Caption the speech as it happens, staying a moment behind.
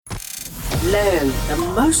Learn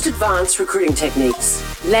the most advanced recruiting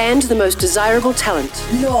techniques. Land the most desirable talent.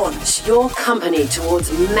 Launch your company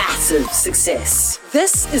towards massive success.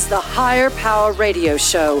 This is the Higher Power Radio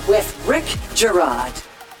Show with Rick Girard.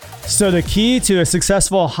 So the key to a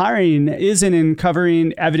successful hiring isn't in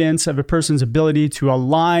covering evidence of a person's ability to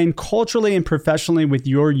align culturally and professionally with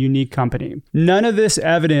your unique company. None of this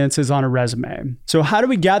evidence is on a resume. So how do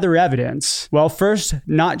we gather evidence? Well, first,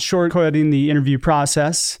 not shortcutting the interview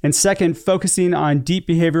process. And second, focusing on deep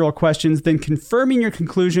behavioral questions, then confirming your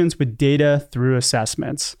conclusions with data through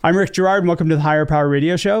assessments. I'm Rick Girard, and welcome to the Higher Power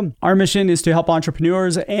Radio Show. Our mission is to help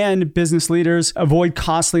entrepreneurs and business leaders avoid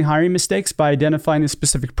costly hiring mistakes by identifying a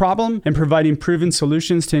specific problem and providing proven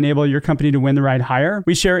solutions to enable your company to win the right hire.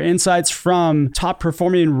 We share insights from top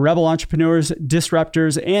performing rebel entrepreneurs,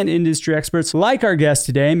 disruptors, and industry experts like our guest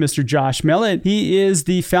today, Mr. Josh Millett. He is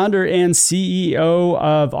the founder and CEO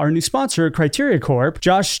of our new sponsor, Criteria Corp.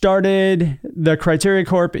 Josh started the Criteria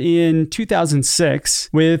Corp in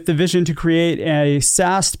 2006 with the vision to create a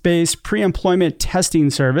SaaS-based pre-employment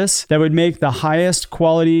testing service that would make the highest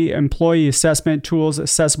quality employee assessment tools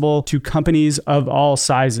accessible to companies of all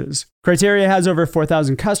sizes. Criteria has over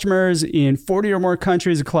 4,000 customers in 40 or more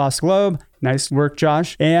countries across the globe. Nice work,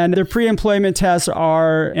 Josh. And their pre-employment tests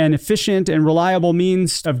are an efficient and reliable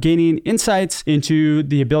means of gaining insights into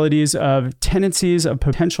the abilities of tendencies of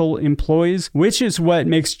potential employees, which is what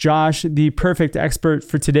makes Josh the perfect expert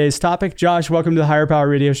for today's topic. Josh, welcome to the Higher Power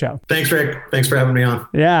Radio Show. Thanks, Rick. Thanks for having me on.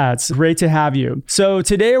 Yeah, it's great to have you. So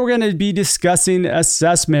today we're going to be discussing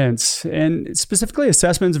assessments, and specifically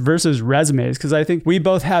assessments versus resumes, because I think we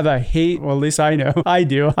both have a hate, well, at least I know I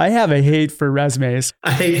do. I have a hate for resumes.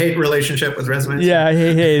 A hate relationship with resumes. Yeah,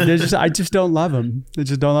 hey. I just don't love them. I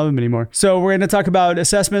just don't love them anymore. So we're going to talk about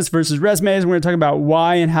assessments versus resumes. We're going to talk about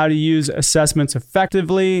why and how to use assessments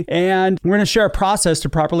effectively. And we're going to share a process to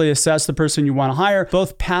properly assess the person you want to hire,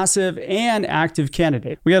 both passive and active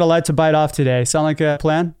candidate. We got a lot to bite off today. Sound like a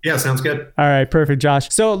plan? Yeah, sounds good. All right, perfect, Josh.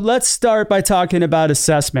 So let's start by talking about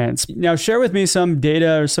assessments. Now, share with me some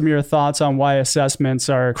data or some of your thoughts on why assessments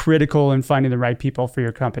are critical in finding the right people for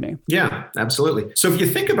your company. Yeah, absolutely. So if you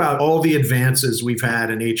think about all the advances we've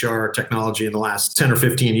had in HR technology in the last 10 or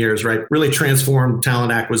 15 years, right? Really transformed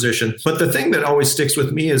talent acquisition. But the thing that always sticks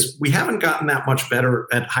with me is we haven't gotten that much better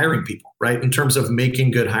at hiring people, right? In terms of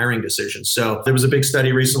making good hiring decisions. So there was a big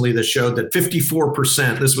study recently that showed that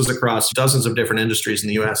 54%, this was across dozens of different industries in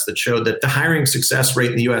the US, that showed that the hiring success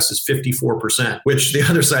rate in the US is 54%, which the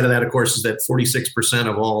other side of that, of course, is that 46%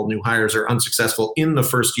 of all new hires are unsuccessful in the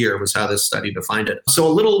first year, was how this study defined it. So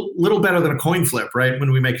a little better than a coin flip, right?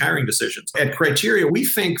 When we make hiring decisions. At Criteria, we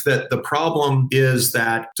think that the problem is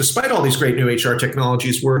that despite all these great new HR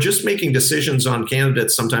technologies, we're just making decisions on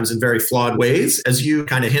candidates sometimes in very flawed ways. As you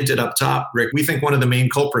kind of hinted up top, Rick, we think one of the main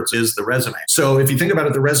culprits is the resume. So if you think about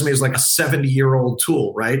it, the resume is like a 70-year-old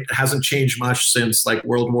tool, right? It hasn't changed much since like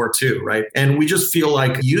World War II, right? And we just feel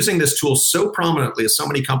like using this tool so prominently, as so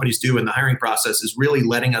many companies do in the hiring process, is really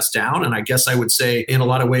letting us down. And I guess I would say in a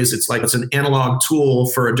lot of ways, it's like it's an analog tool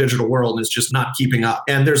for a digital world, and it's just not keeping up.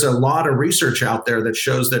 And there's a lot of research out there that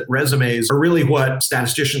shows that resumes are really what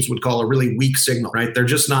statisticians would call a really weak signal, right? They're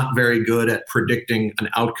just not very good at predicting an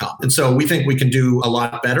outcome. And so we think we can do a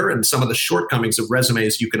lot better. And some of the shortcomings of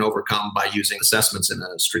resumes you can overcome by using assessments in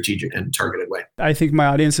a strategic and targeted way. I think my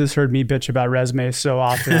audience has heard me bitch about resumes so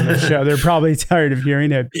often on the show. They're probably tired of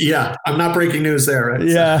hearing it. Yeah, I'm not breaking news there, right?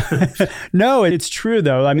 Yeah. No, it's true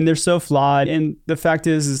though. I mean, they're so flawed. And the fact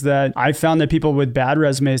is that I found that people with bad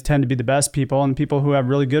resumes tend to be the best people, and people who have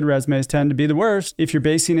really good resumes tend to be the worst. If you're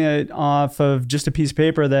basing it off of just a piece of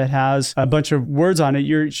paper that has a bunch of words on it,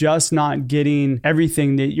 you're just not getting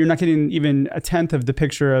everything. That you're not getting even a tenth of the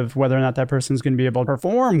picture of whether or not that person's going to be able to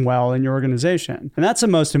perform well in your organization. And that's the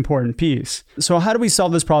most important piece. So how do we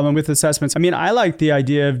solve this problem with assessments? I mean, I like the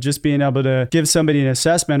idea of just being able to give somebody an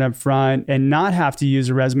assessment up front and not have to use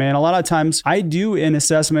a resume. And a lot of times I do an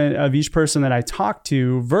assessment of each person that I talk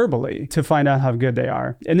to verbally to find out how good they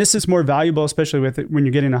are. And this is more valuable, especially with when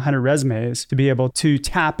you're getting 100 resumes, to be able to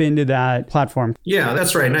tap into that platform. Yeah,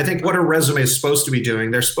 that's right. And I think what a resume is supposed to be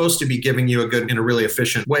doing, they're supposed to be giving you in a really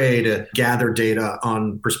efficient way to gather data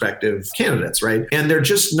on prospective candidates, right? And they're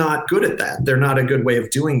just not good at that. They're not a good way of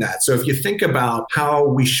doing that. So if you think about how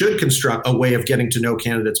we should construct a way of getting to know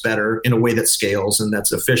candidates better in a way that scales and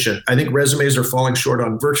that's efficient, I think resumes are falling short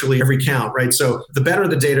on virtually every count, right? So the better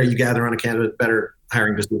the data you gather on a candidate, better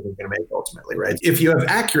hiring decision you're going to make ultimately, right? If you have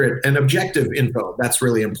accurate and objective info, that's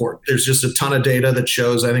really important. There's just a ton of data that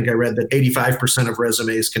shows, I think I read that 85% of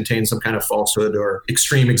resumes contain some kind of falsehood or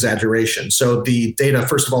extreme exaggeration. So the data,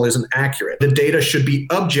 first of all, isn't accurate. The data should be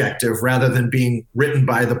objective rather than being written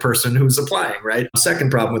by the person who's applying, right?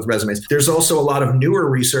 Second problem with resumes. There's also a lot of newer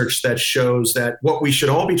research that shows that what we should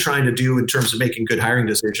all be trying to do in terms of making good hiring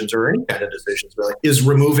decisions or any kind of decisions really is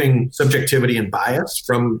removing subjectivity and bias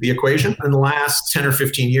from the equation. In the last 10 or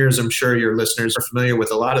 15 years, I'm sure your listeners are familiar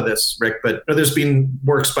with a lot of this, Rick, but there's been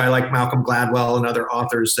works by like Malcolm Gladwell and other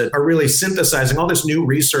authors that are really synthesizing all this new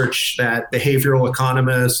research that behavioral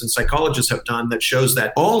economists and psychologists have done that shows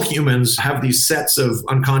that all humans have these sets of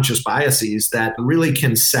unconscious biases that really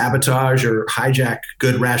can sabotage or hijack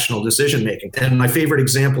good rational decision making. And my favorite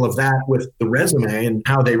example of that with the resume and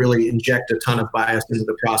how they really inject a ton of bias into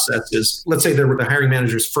the process is, let's say the hiring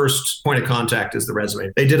manager's first point of contact is the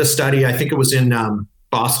resume. They did a study, I think it was in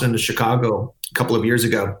Boston to Chicago a couple of years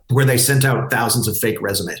ago, where they sent out thousands of fake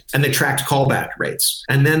resumes and they tracked callback rates.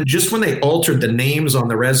 And then just when they altered the names on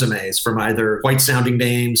the resumes from either white sounding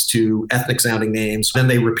names to ethnic sounding names, then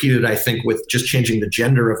they repeated, I think, with just changing the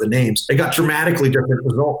gender of the names, they got dramatically different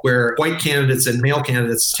results where white candidates and male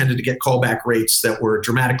candidates tended to get callback rates that were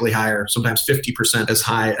dramatically higher, sometimes 50% as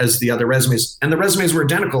high as the other resumes. And the resumes were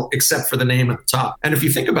identical except for the name at the top. And if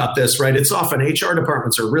you think about this, right, it's often HR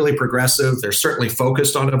departments are really progressive. They're certainly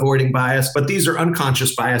focused on avoiding bias, but these are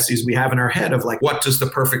unconscious biases we have in our head of like, what does the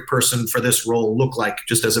perfect person for this role look like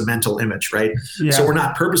just as a mental image, right? Yeah. So we're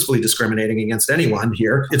not purposefully discriminating against anyone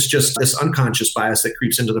here. It's just this unconscious bias that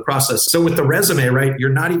creeps into the process. So with the resume, right,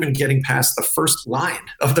 you're not even getting past the first line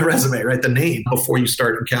of the resume, right, the name, before you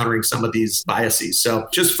start encountering some of these biases. So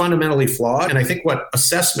just fundamentally flawed. And I think what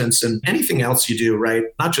assessments and anything else you do, right,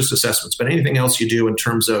 not just assessments, but anything else you do in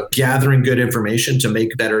terms of gathering good information to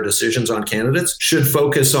make better decisions on candidates should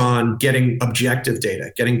focus on getting objective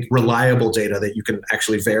data, getting reliable data that you can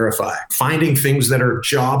actually verify, finding things that are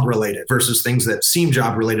job related versus things that seem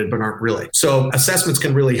job related but aren't really. So assessments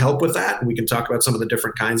can really help with that. And we can talk about some of the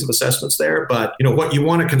different kinds of assessments there. But what you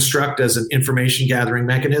want to construct as an information gathering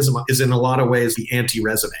mechanism is in a lot of ways the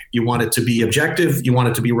anti-resume. You want it to be objective. You want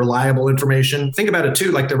it to be reliable information. Think about it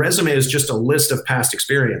too, like the resume is just a list of past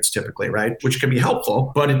experience typically, right? Which can be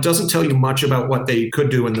helpful, but it doesn't tell you much about what they could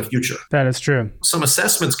do in the future. That is true. Some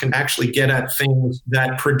assessments can actually get at things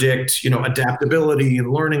that predict, adaptability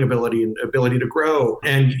and learning ability and ability to grow.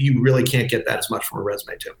 And you really can't get that as much from a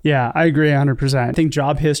resume too. Yeah, I agree 100%. I think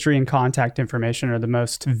job history and contact information are the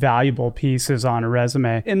most valuable pieces on a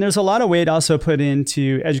resume. And there's a lot of weight also put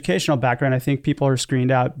into educational background. I think people are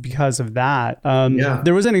screened out because of that.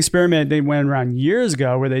 There was an experiment they went around years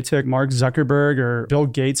ago where they took Mark Zuckerberg or Bill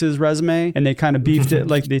Gates's resume and they kind of beefed it,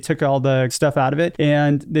 like they took all the stuff out of it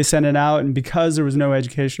and they sent it out. And because there was no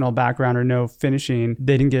educational background or no finishing,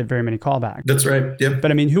 they didn't get very many callbacks. That's right. Yeah.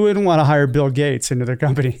 But I mean, who wouldn't want to hire Bill Gates into their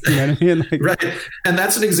company? You know what I mean? Right. And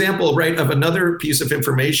that's an example, right, of another piece of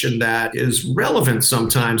information that is relevant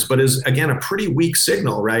sometimes, but is, again, a pretty weak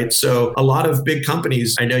signal, right? So a lot of big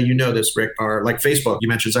companies, I know you know this, Rick, are like Facebook. You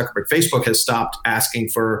mentioned Zuckerberg. Facebook has stopped asking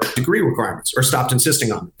for degree requirements or stopped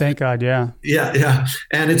insisting on them. Thank God. Yeah. Yeah.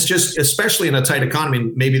 And it's just, especially in a tight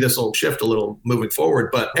economy, maybe this will shift a little moving forward,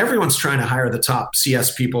 but everyone's trying to hire the top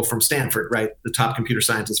CS people from Stanford, right? The top computer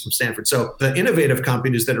scientists from Stanford. So the innovative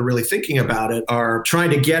companies that are really thinking about it are trying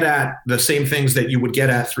to get at the same things that you would get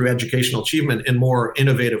at through educational achievement in more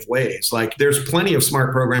innovative ways. Like there's plenty of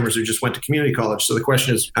smart programmers who just went to community college. So the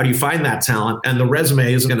question is, how do you find that talent? And the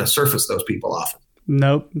resume isn't going to surface those people often.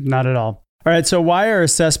 Nope, not at all. All right. So why are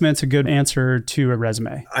assessments a good answer to a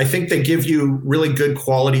resume? I think they give you really good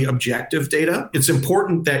quality objective data. It's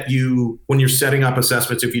important that you, when you're setting up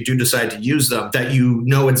assessments, if you do decide to use them, that you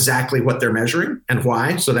know exactly what they're measuring and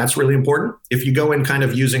why. So that's really important. If you go in kind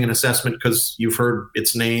of using an assessment because you've heard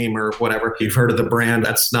its name or whatever, you've heard of the brand,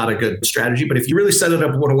 that's not a good strategy. But if you really set it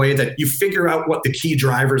up in a way that you figure out what the key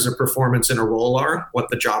drivers of performance in a role are, what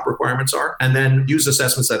the job requirements are, and then use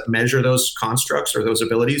assessments that measure those constructs or those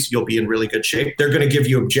abilities, you'll be in really good shape. They're going to give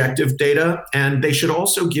you objective data, and they should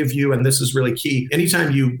also give you, and this is really key,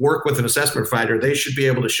 anytime you work with an assessment provider, they should be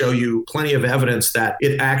able to show you plenty of evidence that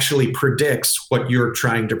it actually predicts what you're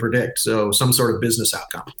trying to predict. So some sort of business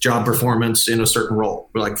outcome, job performance in a certain role,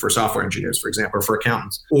 like for software engineers, for example, or for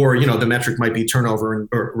accountants, or, the metric might be turnover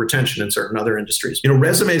or retention in certain other industries.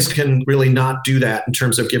 Resumes can really not do that in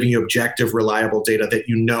terms of giving you objective, reliable data that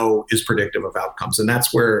is predictive of outcomes. And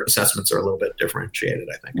that's where assessments are a little bit differentiated,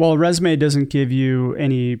 I think. Well, a resume doesn't give you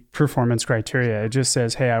any performance criteria. It just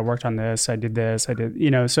says, hey, I worked on this, I did this, I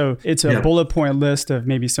did, so it's a bullet point list of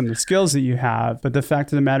maybe some of the skills that you have. But the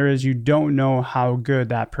fact of the matter is you don't know how good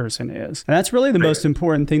that person is. And that's really the most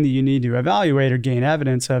important thing that you need to evaluate or gain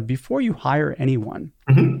evidence of before you hire anyone.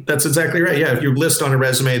 Mm-hmm. That's exactly right. Yeah. If you list on a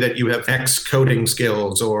resume that you have X coding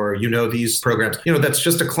skills or these programs, that's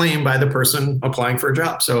just a claim by the person applying for a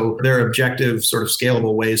job. So there are objective, sort of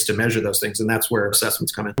scalable ways to measure those things. And that's where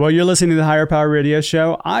assessments come in. Well, you're listening to the Higher Power Radio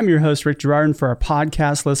Show. I'm your host, Rick Girard. And for our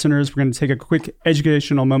podcast listeners, we're going to take a quick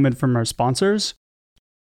educational moment from our sponsors.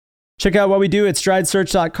 Check out what we do at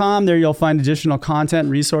stridesearch.com. There you'll find additional content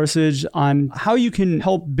and resources on how you can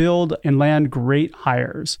help build and land great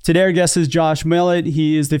hires. Today, our guest is Josh Millett.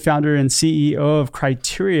 He is the founder and CEO of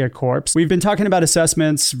Criteria Corp. We've been talking about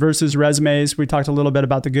assessments versus resumes. We talked a little bit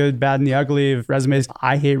about the good, bad, and the ugly of resumes.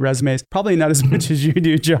 I hate resumes. Probably not as much as you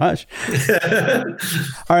do, Josh.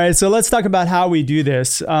 All right, so let's talk about how we do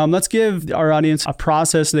this. Let's give our audience a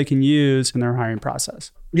process they can use in their hiring process.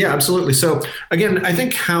 Yeah, absolutely. So again, I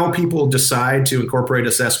think how people decide to incorporate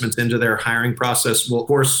assessments into their hiring process will, of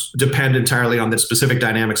course, depend entirely on the specific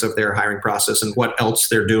dynamics of their hiring process and what else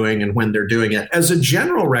they're doing and when they're doing it. As a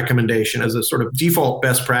general recommendation, as a sort of default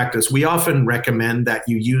best practice, we often recommend that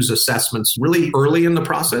you use assessments really early in the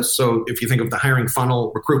process. So if you think of the hiring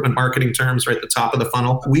funnel, recruitment marketing terms, right at the top of the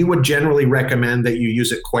funnel, we would generally recommend that you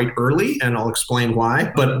use it quite early, and I'll explain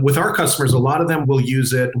why. But with our customers, a lot of them will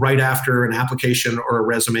use it right after an application or a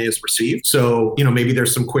resume is received. So, maybe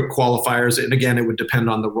there's some quick qualifiers. And again, it would depend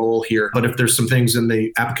on the role here. But if there's some things in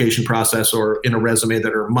the application process or in a resume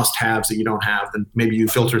that are must-haves that you don't have, then maybe you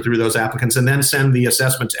filter through those applicants and then send the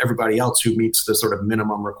assessment to everybody else who meets the sort of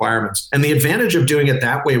minimum requirements. And the advantage of doing it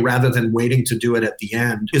that way rather than waiting to do it at the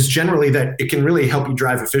end is generally that it can really help you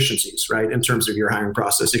drive efficiencies, right, in terms of your hiring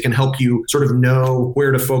process. It can help you sort of know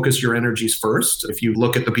where to focus your energies first. If you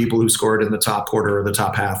look at the people who scored in the top quarter or the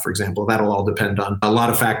top half, for example, that'll all depend on a lot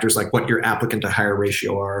of factors like what your applicant to hire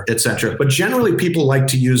ratio are, et cetera. But generally, people like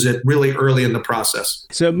to use it really early in the process.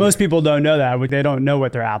 So most people don't know that. They don't know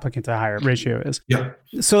what their applicant to hire ratio is. Yeah.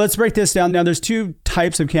 So let's break this down. Now, there's two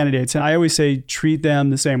types of candidates, and I always say treat them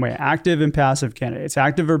the same way: active and passive candidates.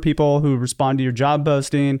 Active are people who respond to your job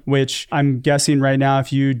posting, which I'm guessing right now,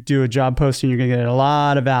 if you do a job posting, you're going to get a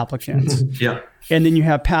lot of applicants. Yeah. And then you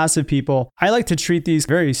have passive people. I like to treat these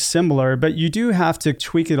very similar, but you do have to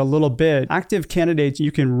tweak it a little bit. Active candidates,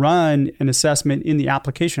 you can run an assessment in the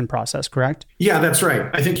application process, correct? Yeah, that's right.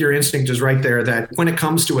 I think your instinct is right there that when it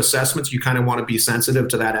comes to assessments, you kind of want to be sensitive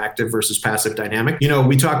to that active versus passive dynamic.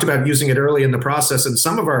 We talked about using it early in the process, and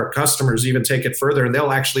some of our customers even take it further, and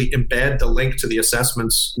they'll actually embed the link to the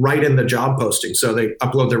assessments right in the job posting. So they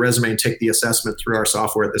upload their resume and take the assessment through our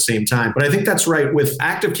software at the same time. But I think that's right. With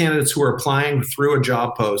active candidates who are applying through a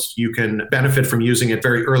job post, you can benefit from using it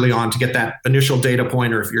very early on to get that initial data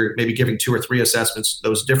point, or if you're maybe giving 2 or 3 assessments,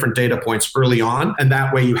 those different data points early on. And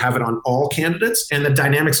that way you have it on all candidates. And the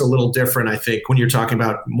dynamic's a little different, I think, when you're talking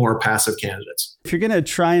about more passive candidates. If you're going to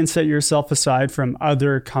try and set yourself aside from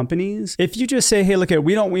other companies, if you just say, hey, look,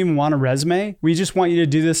 we don't even want a resume. We just want you to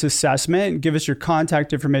do this assessment and give us your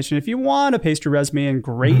contact information. If you want to paste your resume in,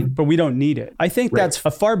 great, but we don't need it. I think that's a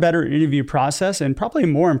far better interview process and probably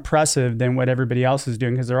more impressive than what everybody else is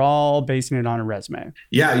doing, because they're all basing it on a resume.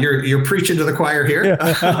 Yeah, you're preaching to the choir here.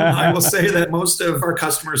 I will say that most of our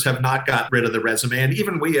customers have not got rid of the resume. And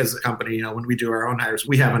even we as a company, when we do our own hires,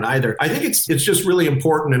 we haven't either. I think it's just really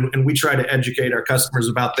important, and we try to educate our customers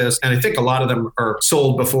about this. And I think a lot of them are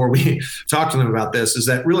sold before we talk to them about this, is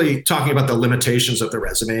that really talking about the limitations of the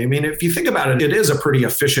resume. I mean, if you think about it, it is a pretty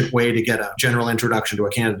efficient way to get a general introduction to a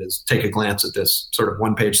candidate, is take a glance at this sort of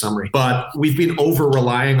one-page summary. But we've been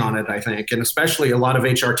over-relying on it, I think, and especially a lot of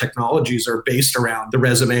HR technologies are based around the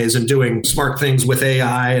resumes and doing smart things with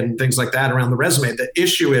AI and things like that around the resume. The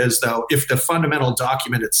issue is, though, if the fundamental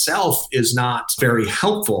document itself is not very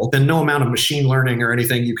helpful, then no amount of machine learning or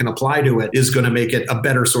anything you can apply to it is going to make it a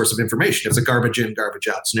better source of information. It's a garbage in, garbage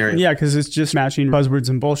out scenario. Yeah, because it's just matching buzzwords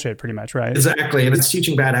and bullshit pretty much, right? Exactly. And it's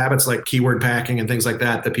teaching bad habits like keyword packing and things like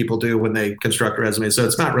that people do when they construct resumes. So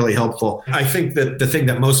it's not really helpful. I think that the thing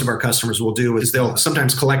that most of our customers will do is they'll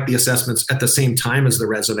sometimes collect the assessments at the same time as the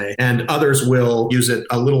resume, and others will use it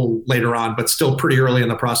a little later on, but still pretty early in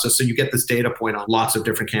the process. So you get this data point on lots of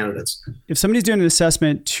different candidates. If somebody's doing an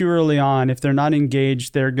assessment too early on, if they're not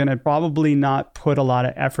engaged, they're going to probably not put a lot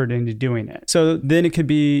of effort into doing it. So then it could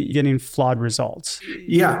be getting flawed results.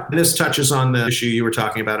 Yeah. This touches on the issue you were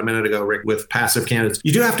talking about a minute ago, Rick, with passive candidates.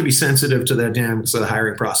 You do have to be sensitive to the dynamics of the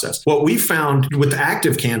hiring process. What we found with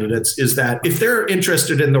active candidates is that if they're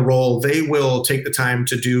interested in the role, they will take the time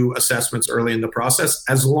to do assessments early in the process,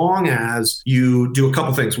 as long as you do a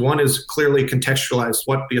couple things. One is clearly contextualize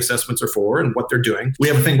what the assessments are for and what they're doing. We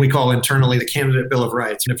have a thing we call internally the candidate bill of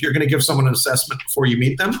rights. And if you're going to give someone an assessment before you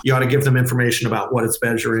meet them, you ought to give them information about what it's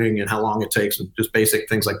measuring and how long it takes and just basic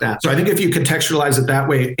things like that. So I think if you contextualize it that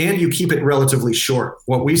way and you keep it relatively short,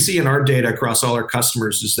 what we see in our data across all our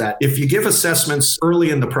customers is that if you give assessments early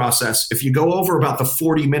in the process, if you go over about the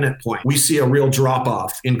 40-minute point, we see a real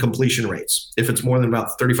drop-off in completion rates if it's more than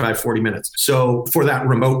about 35, 40 minutes. So for that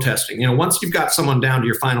remote testing, once you've got someone down to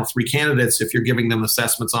your final 3 candidates, if you're giving them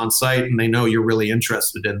assessments on site and they know you're really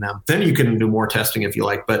interested in them, then you can do more testing if you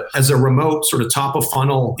like. But as a remote sort of top of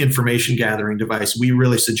funnel information gathering device, we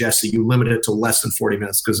really suggest that you limit it to less than 40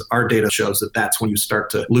 minutes because our data shows that that's when you start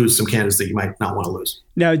to lose some candidates that you might not want to lose.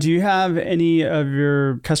 Now, do you have any of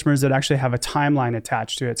your customers that actually have a timeline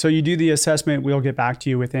attached to it? So you do the assessment, we'll get back to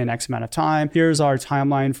you within X amount of time. Here's our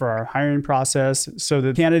timeline for our hiring process so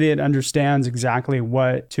the candidate understands exactly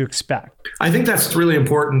what to expect. I think that's really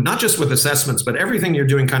important, not just with assessments, but everything you're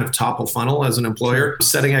doing kind of top of funnel as an employer,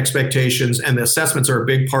 setting expectations, and the assessments are a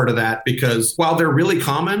big part of that because while they're really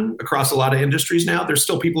common across a lot of industries now, there's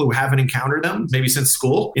still people who haven't encountered them, maybe since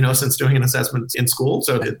school, since doing an assessment in school.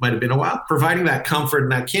 So it might have been a while. Providing that comfort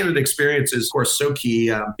and that candidate experience is, of course, so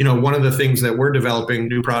key. One of the things that we're developing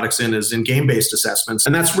new products in is in game-based assessments.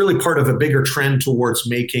 And that's really part of a bigger trend towards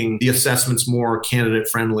making the assessments more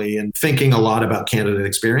candidate-friendly and thinking a lot about candidate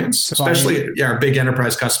experience. Especially, our big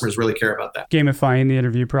enterprise customers really care about that. Gamifying the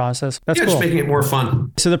interview process. That's cool. Just making it more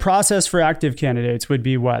fun. So the process for active candidates would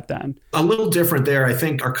be what then? A little different there. I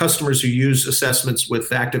think our customers who use assessments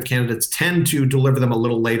with active candidates tend to deliver them a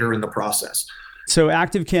little later in the process. So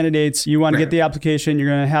active candidates, you want to get the application, you're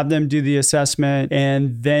going to have them do the assessment,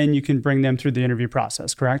 and then you can bring them through the interview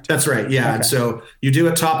process, correct? That's right. Yeah. Okay. And so you do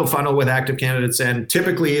a top of funnel with active candidates, and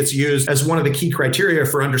typically it's used as one of the key criteria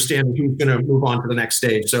for understanding who's going to move on to the next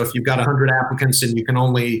stage. So if you've got 100 applicants and you can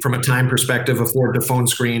only, from a time perspective, afford to phone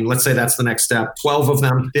screen, let's say that's the next step, 12 of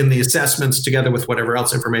them in the assessments together with whatever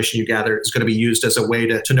else information you gather is going to be used as a way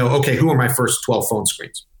to know, okay, who are my first 12 phone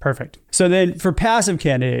screens? Perfect. So then for passive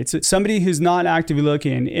candidates, somebody who's not actively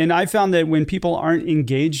looking, and I found that when people aren't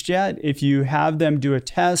engaged yet, if you have them do a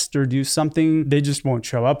test or do something, they just won't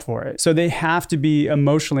show up for it. So they have to be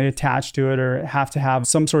emotionally attached to it or have to have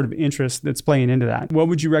some sort of interest that's playing into that. What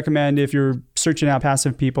would you recommend if you're searching out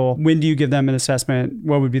passive people? When do you give them an assessment?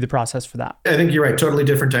 What would be the process for that? I think you're right. Totally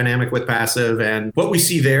different dynamic with passive. And what we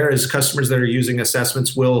see there is customers that are using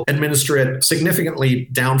assessments will administer it significantly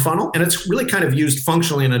down funnel. And it's really kind of used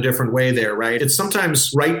functionally in a different way there, right? It's sometimes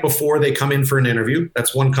right before they come in for an interview.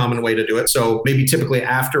 That's one common way to do it. So maybe typically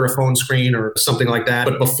after a phone screen or something like that,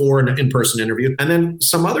 but before an in-person interview. And then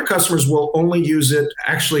some other customers will only use it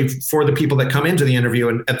actually for the people that come into the interview.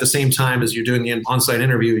 And at the same time as you're doing the on-site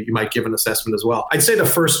interview, you might give an assessment as well. I'd say the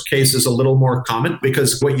first case is a little more common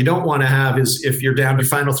because what you don't want to have is if you're down to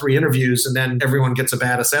final 3 interviews and then everyone gets a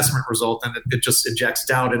bad assessment result and it just injects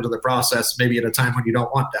doubt into the process, maybe at a time when you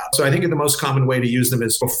don't want doubt. So I think the most common way to use them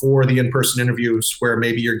is before the in-person interviews where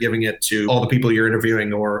maybe you're giving it to all the people you're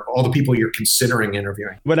interviewing or all the people you're considering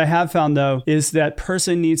interviewing. What I have found though is that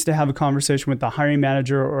person needs to have a conversation with the hiring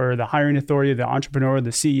manager or the hiring authority, the entrepreneur,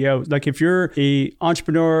 the CEO. Like if you're an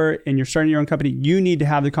entrepreneur and you're starting your own company, you need to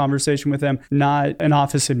have the conversation with them, not an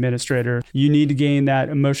office administrator. You need to gain that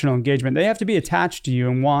emotional engagement. They have to be attached to you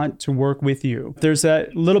and want to work with you. If there's a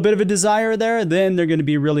little bit of a desire there, then they're going to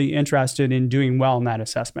be really interested in doing well in that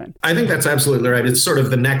assessment. I think that's absolutely right. It's sort of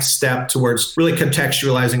the next step towards really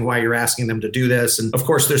contextualizing why you're asking them to do this. And of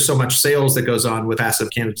course, there's so much sales that goes on with passive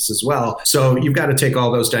candidates as well. So you've got to take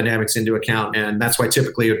all those dynamics into account. And that's why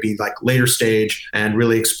typically it would be like later stage and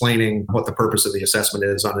really explaining what the purpose of the assessment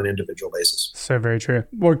is on an individual basis. So very true.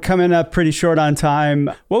 We're coming up pretty short on time.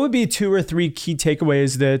 What would be 2 or 3 key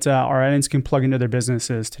takeaways that our audience can plug into their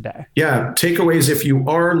businesses today? Yeah, takeaways. If you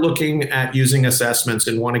are looking at using assessments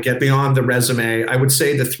and want to get beyond the resume, I would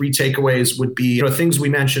say the 3 takeaways would be things we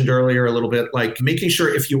mentioned earlier a little bit, like making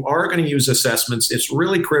sure if you are going to use assessments, it's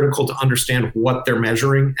really critical to understand what they're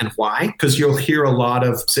measuring and why, because you'll hear a lot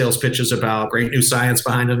of sales pitches about great new science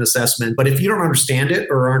behind an assessment. But if you don't understand it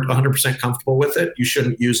or aren't 100% comfortable with it, you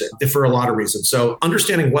shouldn't use it for a lot of reasons. So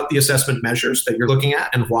understanding what the assessment measures that you're looking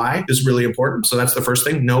at and why is really important. So that's the first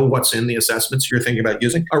thing. Know what's in the assessments you're thinking about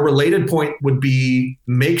using. A related point would be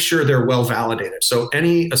make sure they're well validated. So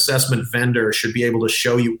any assessment vendor should be able to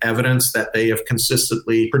show you evidence that they have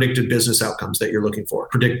consistently predicted business outcomes that you're looking for,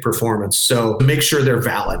 predict performance. So make sure they're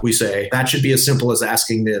valid. We say that should be as simple as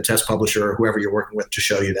asking the test publisher or whoever you're working with to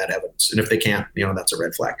show you that evidence. And if they can't, that's a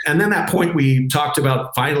red flag. And then that point we talked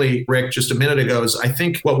about finally, Rick, just a minute ago is I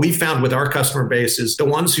think what we found with our customer base is the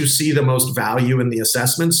ones who see the most value in the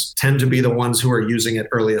assessments tend to be the ones who are using it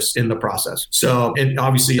earliest in the process. So, and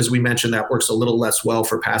obviously, as we mentioned, that works a little less well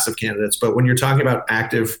for passive candidates. But when you're talking about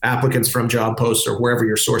active applicants from job posts or wherever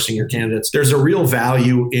you're sourcing your candidates, there's a real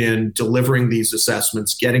value in delivering these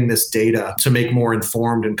assessments, getting this data to make more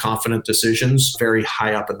informed and confident decisions very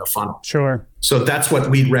high up in the funnel. Sure. So that's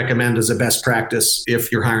what we'd recommend as a best practice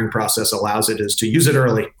if your hiring process allows it, is to use it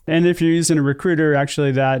early. And if you're using a recruiter,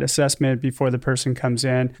 actually that assessment before the person comes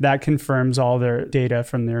in, that confirms all their data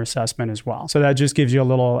from their assessment as well. So that just gives you a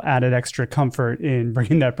little added extra comfort in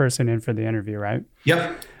bringing that person in for the interview, right?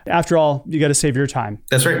 Yep. After all, you got to save your time.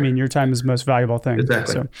 That's right. I mean, your time is the most valuable thing.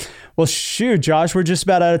 Exactly. So, well, shoot, Josh, we're just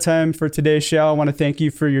about out of time for today's show. I want to thank you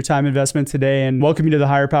for your time investment today and welcome you to the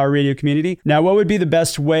Higher Power Radio community. Now, what would be the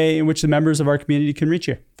best way in which the members of our community can reach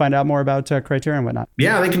you? Find out more about Criteria and whatnot.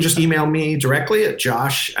 Yeah, they can just email me directly at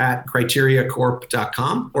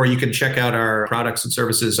josh@criteriacorp.com, or you can check out our products and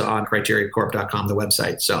services on criteriacorp.com, the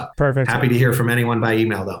website. So perfect. Happy to hear from anyone by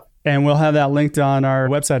email, though. And we'll have that linked on our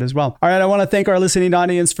website as well. All right, I want to thank our listening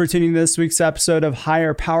audience for tuning in this week's episode of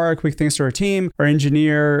Higher Power. Quick thanks to our team, our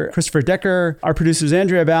engineer, Christopher Decker, our producers,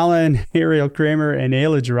 Andrea Ballin, Ariel Kramer, and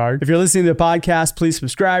Ayla Gerard. If you're listening to the podcast, please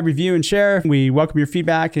subscribe, review, and share. We welcome your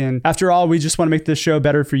feedback. And after all, we just want to make this show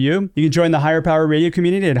better for you. You can join the Higher Power Radio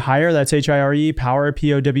community at Higher, that's HIRE, Power,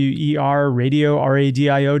 POWER, radio,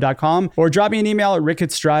 RADIO.com, or drop me an email at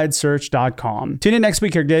rick@stridesearch.com. Tune in next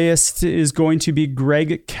week. Our guest is going to be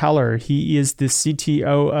Greg Keller. He is the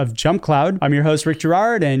CTO of JumpCloud. I'm your host, Rick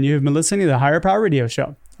Gerard, and you have been listening to the Higher Power Radio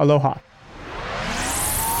Show. Aloha.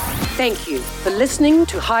 Thank you for listening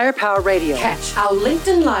to Higher Power Radio. Catch our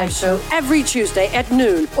LinkedIn Live show every Tuesday at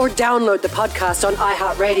noon, or download the podcast on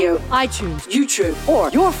iHeartRadio, iTunes, YouTube, or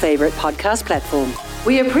your favorite podcast platform.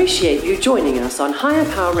 We appreciate you joining us on Higher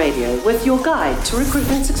Power Radio with your guide to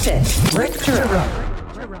recruitment success, Rick Gerard.